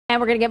And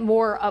we're going to get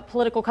more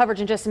political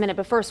coverage in just a minute.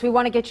 But first, we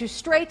want to get you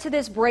straight to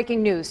this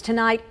breaking news.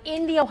 Tonight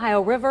in the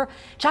Ohio River,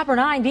 Chopper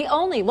 9, the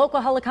only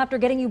local helicopter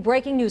getting you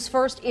breaking news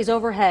first, is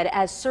overhead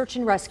as search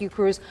and rescue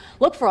crews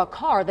look for a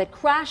car that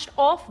crashed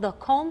off the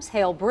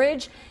Combs-Hehl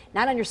Bridge.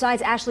 Not on your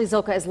sides, Ashley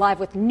Zilka is live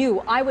with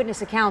new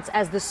eyewitness accounts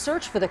as the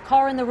search for the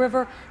car in the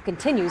river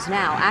continues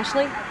now.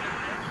 Ashley?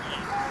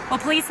 Well,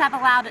 police have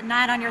allowed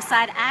 9 on your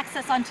side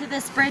access onto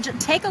this bridge.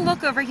 Take a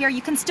look over here.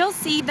 You can still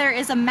see there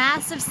is a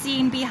massive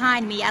scene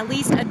behind me. At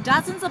least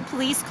dozens of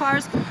police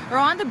cars are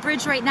on the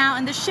bridge right now,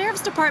 and the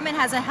sheriff's department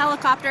has a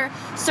helicopter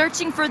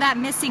searching for that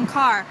missing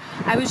car.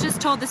 I was just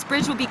told this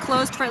bridge will be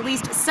closed for at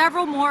least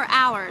several more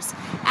hours.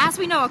 As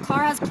we know, a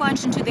car has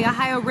plunged into the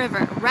Ohio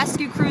River.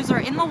 Rescue crews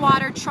are in the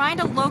water trying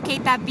to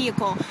locate that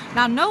vehicle.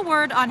 Now, no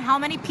word on how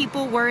many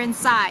people were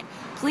inside.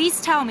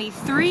 Police tell me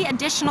 3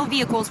 additional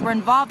vehicles were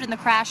involved in the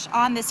crash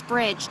on this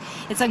bridge.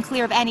 It's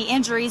unclear of any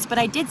injuries, but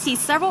I did see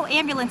several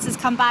ambulances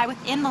come by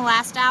within the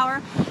last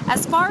hour.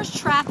 As far as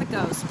traffic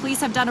goes, police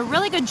have done a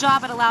really good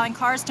job at allowing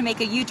cars to make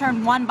a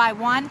U-turn one by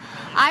one.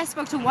 I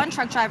spoke to one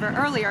truck driver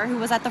earlier who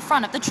was at the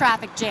front of the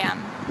traffic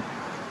jam.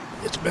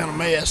 It's been a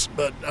mess,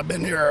 but I've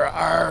been here an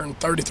hour and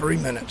 33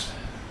 minutes,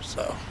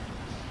 so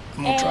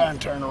I'm going to try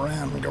and turn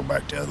around and go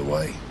back the other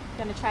way.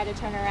 Going to try to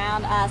turn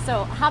around.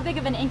 So how big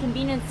of an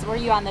inconvenience were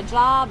you on the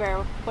job,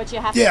 or what you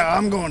have to do? Yeah,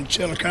 I'm going to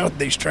Chillicothe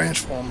these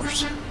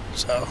transformers,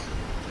 so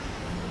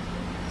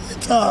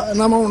it's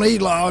and I'm on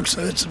E-log,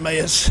 so it's a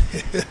mess.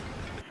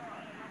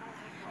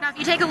 Now, if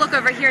you take a look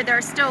over here, there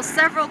are still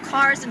several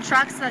cars and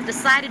trucks that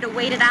decided to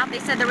wait it out. They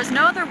said there was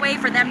no other way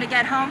for them to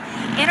get home.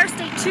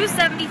 Interstate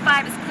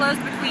 275 is closed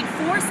between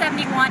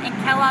 471 and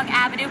Kellogg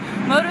Avenue.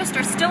 Motorists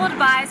are still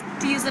advised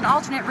to use an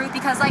alternate route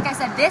because, like I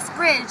said, this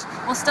bridge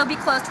will still be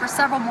closed for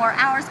several more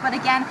hours. But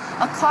again,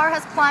 a car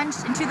has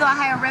plunged into the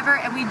Ohio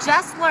River, and we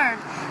just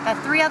learned that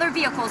 3 other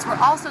vehicles were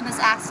also in this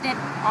accident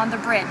on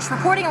the bridge.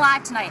 Reporting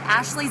live tonight,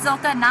 Ashley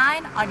Zilka,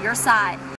 9 on your side.